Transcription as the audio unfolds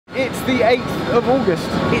It's the 8th of August.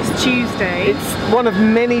 It's Tuesday. It's one of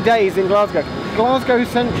many days in Glasgow. Glasgow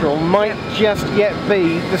Central might just yet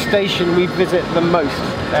be the station we visit the most.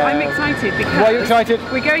 I'm excited because... Why are you excited?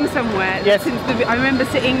 We're going somewhere. Yes. I remember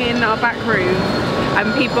sitting in our back room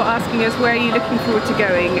and people asking us, where are you looking forward to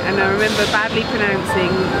going? And I remember badly pronouncing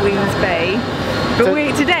Wemyss Bay. But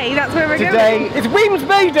So today, that's where we're going. Today, it's Wemyss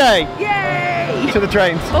Bay Day! Yay! To the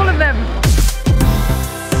trains. All of them.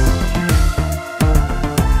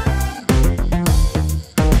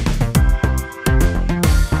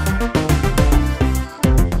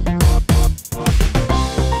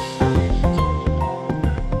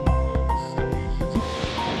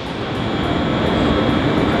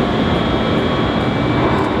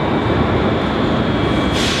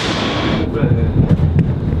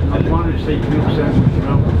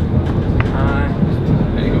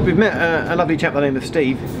 We've met a lovely chap by the name of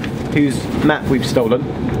Steve, whose map we've stolen,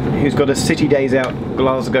 who's got a City Days Out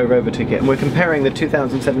Glasgow Rover ticket, and we're comparing the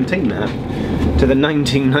 2017 map to the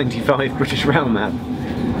 1995 British Rail map.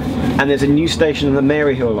 And there's a new station on the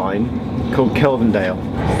Maryhill line called Kilwinning.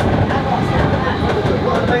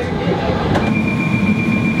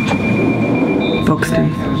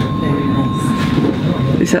 Foxton.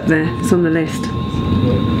 It's up there, it's on the list.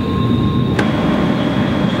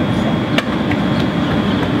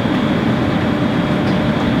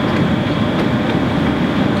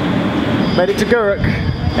 Made it to Gourock,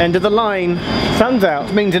 end of the line, sun's out,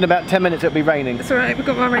 which means in about 10 minutes it'll be raining. It's alright, we've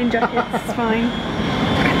got our rain jackets, it's fine. Look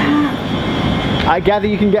at that. I gather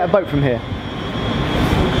you can get a boat from here.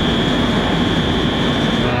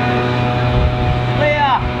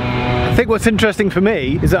 I think what's interesting for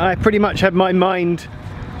me is that I pretty much had my mind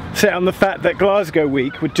set on the fact that Glasgow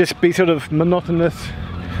week would just be sort of monotonous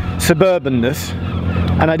suburbanness,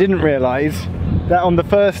 and I didn't realise that on the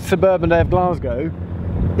first suburban day of Glasgow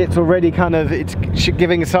it's already it's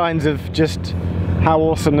giving signs of just how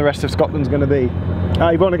awesome the rest of Scotland's going to be.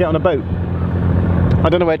 You want to get on a boat. I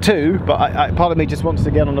don't know where to, but part of me just wants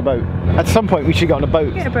to get on a boat. At some point we should get on a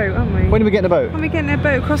boat. Get a boat, aren't we? When are we getting a boat? When are we getting a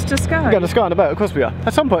boat across the sky? We're going to sky on a boat, of course we are.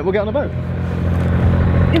 At some point we'll get on a boat.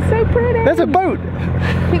 It's so pretty. There's a boat.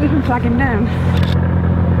 I think we can flag him down.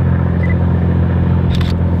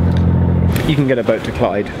 You can get a boat to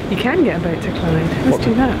Clyde. You can get a boat to Clyde. Let's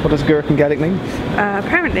do that. What does Gourock in Gaelic mean?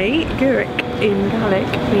 Apparently, Gourock in Gaelic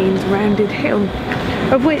means rounded hill,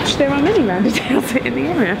 of which there are many rounded hills in the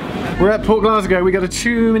area. We're at Port Glasgow. We got a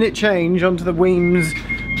 2-minute change onto the Wemyss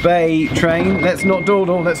Bay train. Let's not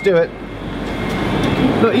dawdle, let's do it.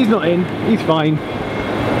 Look, he's not in. He's fine.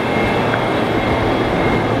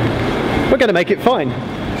 We're going to make it fine.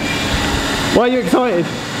 Why are you excited?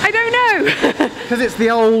 I don't know. Because it's the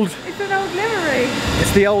old... It's an old livery.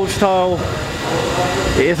 It's the old style.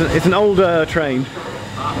 It's an older train.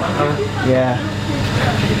 Yeah.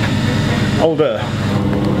 Older.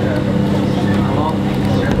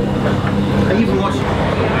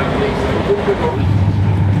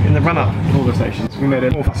 In the run-up of all the stations, we made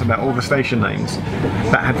an awful fuss about all the station names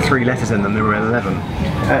that had 3 letters in them. There were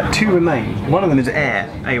 11. 2 remain. One of them is Ayr,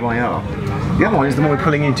 A-Y-R. The other one is the one we're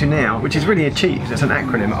pulling into now, which is really a cheat. It's an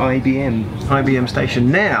acronym, IBM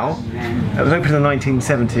station. Now, it was opened in the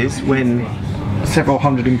 1970s when several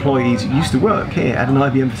hundred employees used to work here at an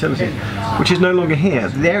IBM facility, which is no longer here.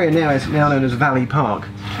 The area now is known as Valley Park.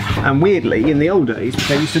 And weirdly, in the old days,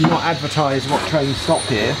 they used to not advertise what trains stopped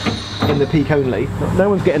here in the peak only. No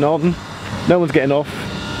one's getting on, no one's getting off,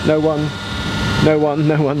 no one.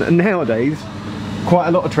 And nowadays, quite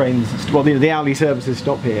a lot of trains, well, the hourly services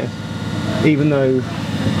stop here, even though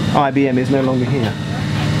IBM is no longer here.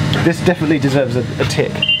 This definitely deserves a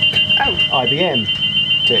tick. Oh. IBM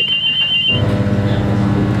tick.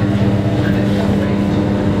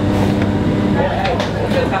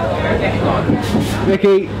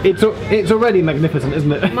 Vicky, it's already magnificent,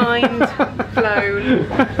 isn't it? Mind blown.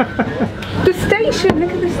 The station,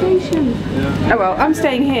 look at the station. Oh well, I'm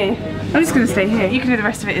staying here. I'm just going to stay here. You can do the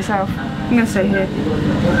rest of it yourself. I'm going to stay here.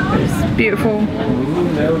 It's beautiful.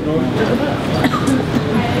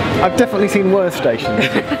 I've definitely seen worse stations.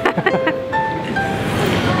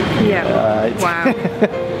 Yeah. Wow.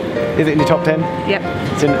 Is it in your top 10? Yep.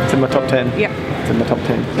 It's in my top 10? Yep. It's in my top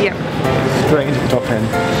 10? Yep. Straight into the top 10.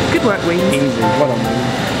 Good work, Wemyss. Easy. Well done,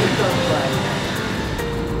 Wemyss.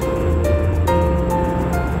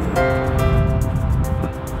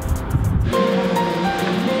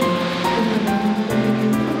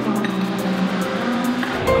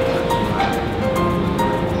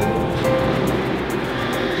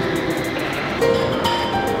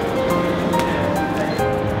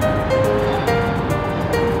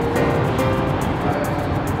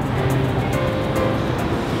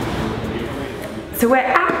 So we're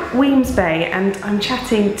at Wemyss Bay and I'm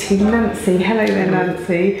chatting to Nancy. Hello there,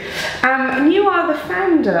 Nancy. And you are the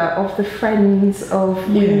founder of the Friends of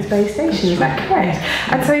Wemyss Bay Station, is that correct?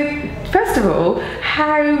 And so, first of all,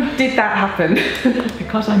 how did that happen?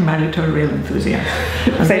 Because I'm married to a rail enthusiast.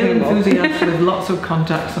 A rail enthusiast with lots of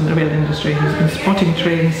contacts in the rail industry. He's been spotting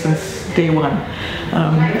trains since day one.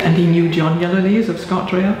 And he knew John Yellowlees of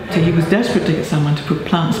ScotRail. So he was desperate to get someone to put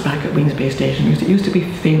plants back at Wemyss Bay Station because it used to be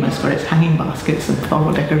famous for its hanging baskets and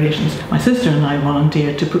floral decorations. My sister and I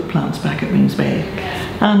volunteered to put plants back at Wemyss Bay.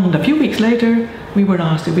 And a few weeks later, we were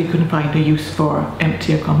asked if we couldn't find a use for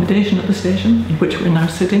empty accommodation at the station, in which we're now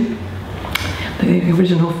sitting. The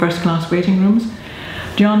original first-class waiting rooms.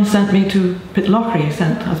 John sent me to Pitlochry,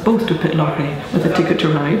 sent us both to Pitlochry with a ticket to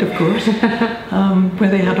ride, of course, where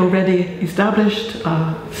they had already established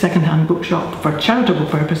a second-hand bookshop for charitable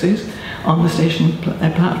purposes on the station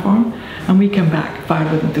platform, and we came back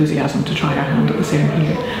fired with enthusiasm to try our hand at the same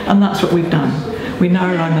here. And that's what we've done. We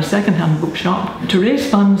now run a second-hand bookshop to raise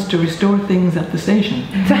funds to restore things at the station.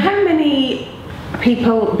 So how many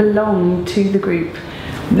people belong to the group?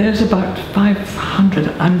 There's about 500,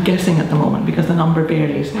 I'm guessing at the moment, because the number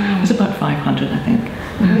varies. Wow. There's about 500, I think.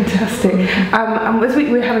 Fantastic. And as we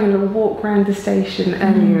were having a little walk around the station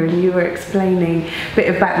earlier, and you were explaining a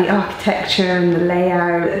bit about the architecture and the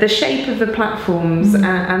layout, the shape of the platforms,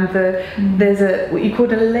 and there's what you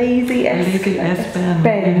called a lazy S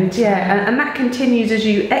bend. Yeah, and that continues as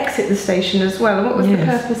you exit the station as well. And what was the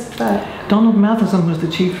purpose of that? Donald Matheson was the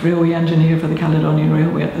chief railway engineer for the Caledonian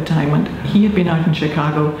Railway at the time, and he had been out in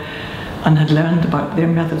Chicago and had learned about their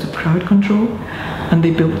methods of crowd control, and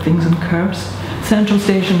they built things in curves. Central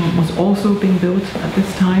Station was also being built at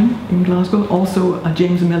this time in Glasgow, also a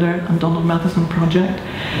James Miller and Donald Matheson project,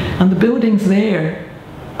 and the buildings there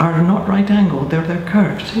are not right angled, they're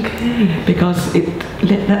curved. Okay. Because it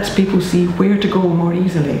lets people see where to go more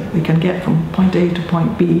easily. They can get from point A to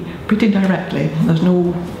point B pretty directly. There's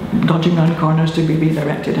no dodging around corners to be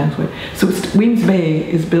redirected elsewhere. So Wemyss Bay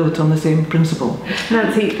is built on the same principle.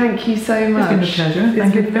 Nancy, thank you so much. It's been a pleasure.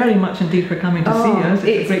 Thank you very much indeed for coming to see us.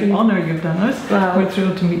 It's a great honour you've done us. Wow. We're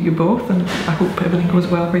thrilled to meet you both, and I hope everything goes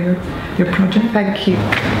well for your project. Thank you.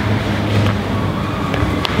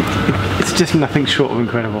 It's just nothing short of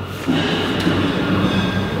incredible.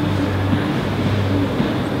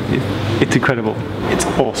 It's incredible. It's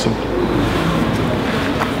awesome.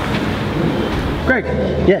 Greg.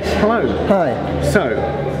 Yes. Hello. Hi. So,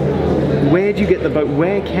 where do you get the boat?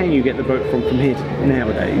 Where can you get the boat from here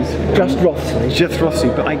nowadays? Just Rothsey. Just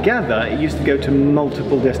Rothsey, but I gather it used to go to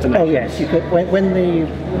multiple destinations. Oh yes, you could. When the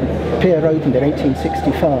pier opened in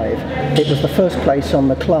 1865, it was the first place on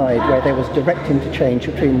the Clyde where there was direct interchange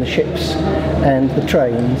between the ships and the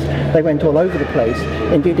trains. They went all over the place.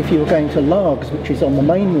 Indeed, if you were going to Largs, which is on the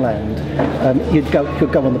mainland, you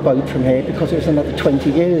could go on the boat from here, because it was another 20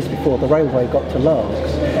 years before the railway got to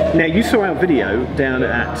Largs. Now, you saw our video down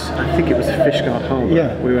at, I think it was Fishguard Harbour.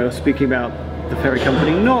 Yeah. We were speaking about the ferry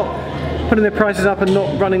company not putting their prices up and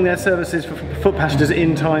not running their services for foot passengers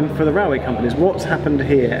in time for the railway companies. What's happened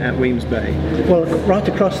here at Wemyss Bay? Well, right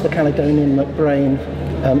across the Caledonian McBrain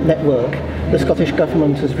network, the Scottish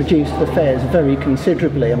Government has reduced the fares very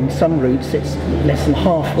considerably. On some routes it's less than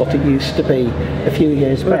half what it used to be a few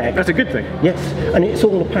years back. That's a good thing. Yes, and it's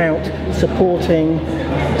all about supporting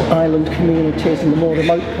island communities in the more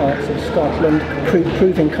remote parts of Scotland,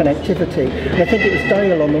 improving connectivity. And I think it was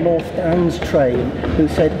Dale on the North Downs train who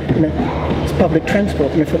said, you know, it's public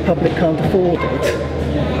transport, and if the public can't afford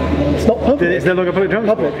it, it's not public. It's no longer public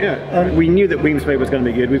transport. Yeah. We knew that Wemyss Bay was going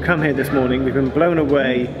to be good. We've come here this morning. We've been blown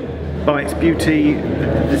away by its beauty,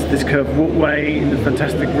 this curved walkway, the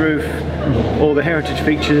fantastic roof, all the heritage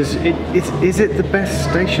features. Is it the best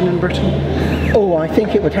station in Britain? Oh, I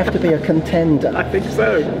think it would have to be a contender. I think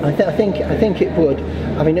so. I think it would.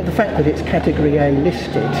 I mean, the fact that it's Category A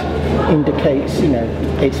listed indicates, you know,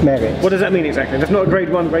 its merit. What does that mean exactly? That's not a Grade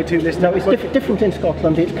 1, Grade 2 listed? No, it's different in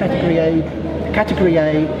Scotland. It's Category A. Category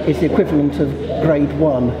A is the equivalent of Grade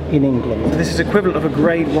 1 in England. So this is equivalent of a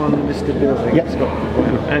Grade 1 listed building in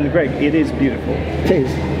Scotland. And Greg, it is beautiful. It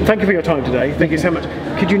is. Thank you for your time today. Thank you so much.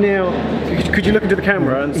 Could you look into the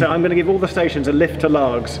camera and say, I'm going to give all the stations a lift to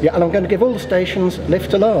Largs? Yeah, and I'm going to give all the stations a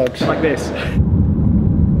lift to Largs. Like this.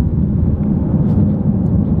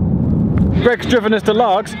 Greg's driven us to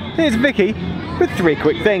Largs. Here's Vicky with 3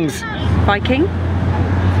 quick things. Viking.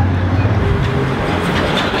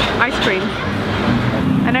 Ice cream.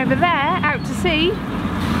 And over there, out to sea,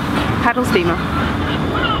 paddle steamer.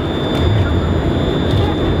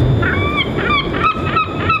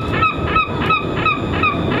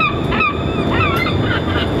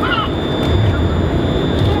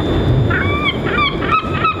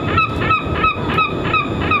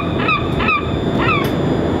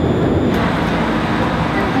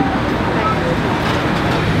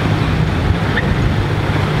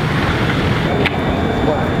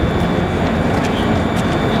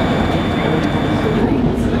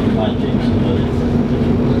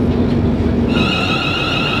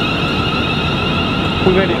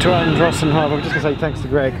 made it to Ardrossan Harbour. I'm just going to say thanks to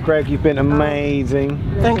Greg. Greg, you've been amazing.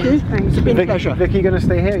 Thank you. It's been a pleasure. Vicky, you going to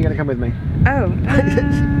stay here? Or are you going to come with me? Oh.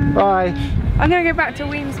 Bye. I'm going to go back to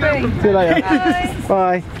Wemyss Bay. See you later. Bye.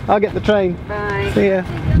 Bye. I'll get the train. Bye. See ya.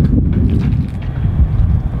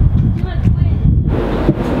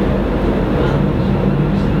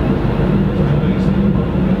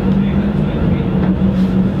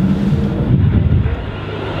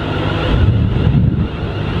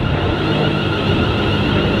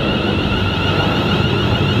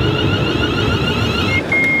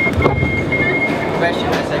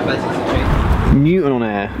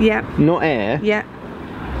 Newton-On-Ayr. Yeah. Not Ayr. Yeah.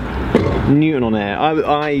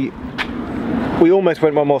 Newton-On-Ayr. We almost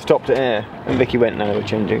went one more stop to Ayr, and Vicky went, no, we're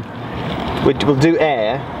changing. We'll do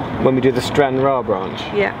Ayr when we do the Stranraer branch.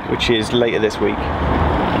 Yeah. Which is later this week.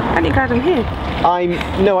 Aren't you glad I'm here?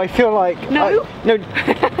 No, I feel like... No? No,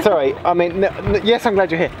 sorry, I mean, no, yes, I'm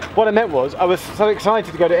glad you're here. What I meant was, I was so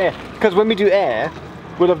excited to go to Ayr, because when we do Ayr,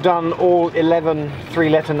 we'll have done all 11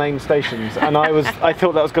 three-letter name stations, and I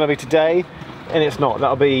thought that was going to be today, and it's not.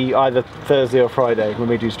 That'll be either Thursday or Friday when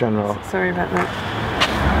we do Stranraer. Sorry about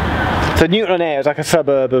that. So Newton-On-Ayr is like a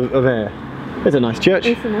suburb of Ayr. There's a nice church.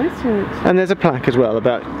 It's a nice church. And there's a plaque as well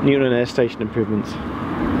about Newton-On-Ayr station improvements.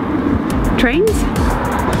 Trains?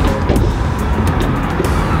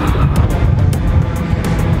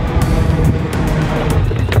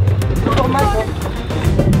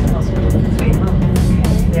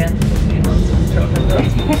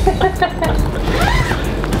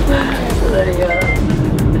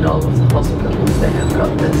 In all of the hospitals they have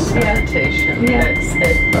got this sanitation. Yeah.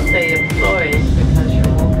 But they employ because you're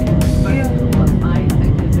walking. But what I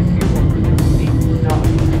think is if you're walking, you need not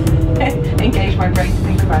Engage my brain to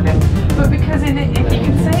think about it. But because in it, if you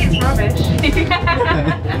can say it's rubbish.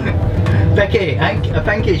 Becky, I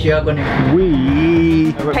think you're going to...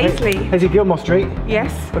 Paisley. Gilmour Street.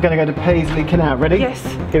 Yes. We're going to go to Paisley Canal. Ready? Yes.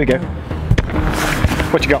 Here we go.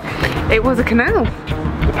 What you got? It was a canal.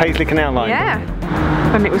 The Paisley Canal line. Yeah.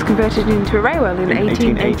 And it was converted into a railway in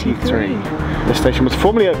 1883. The station was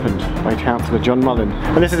formally opened by Councillor John Mullin.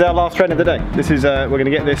 And this is our last train of the day. This is, we're going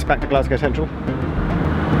to get this back to Glasgow Central.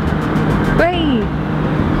 Way!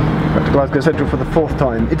 Back to Glasgow Central for the 4th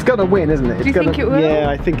time. It's going to win, isn't it? Do you think it will? Yeah,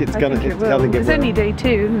 I think it's going to. It will. It's only day 2,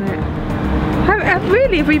 isn't it?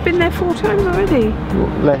 Really? Have we been there 4 times already?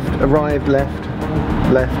 Left, arrived, left,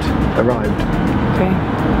 arrived. Okay.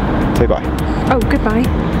 Say bye. Oh, goodbye.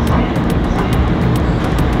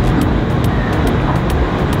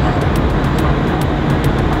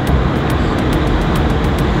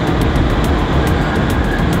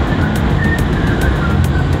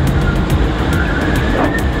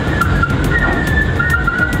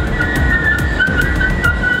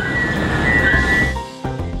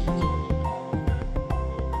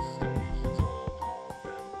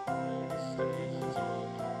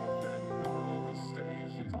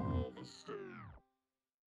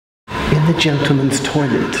 In the gentlemen's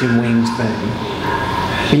toilets in Wemyss Bay,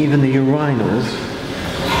 even the urinals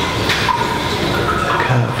are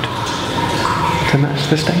curved to match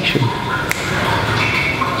the station.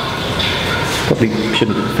 Probably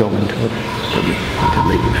shouldn't film until I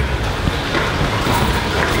leave.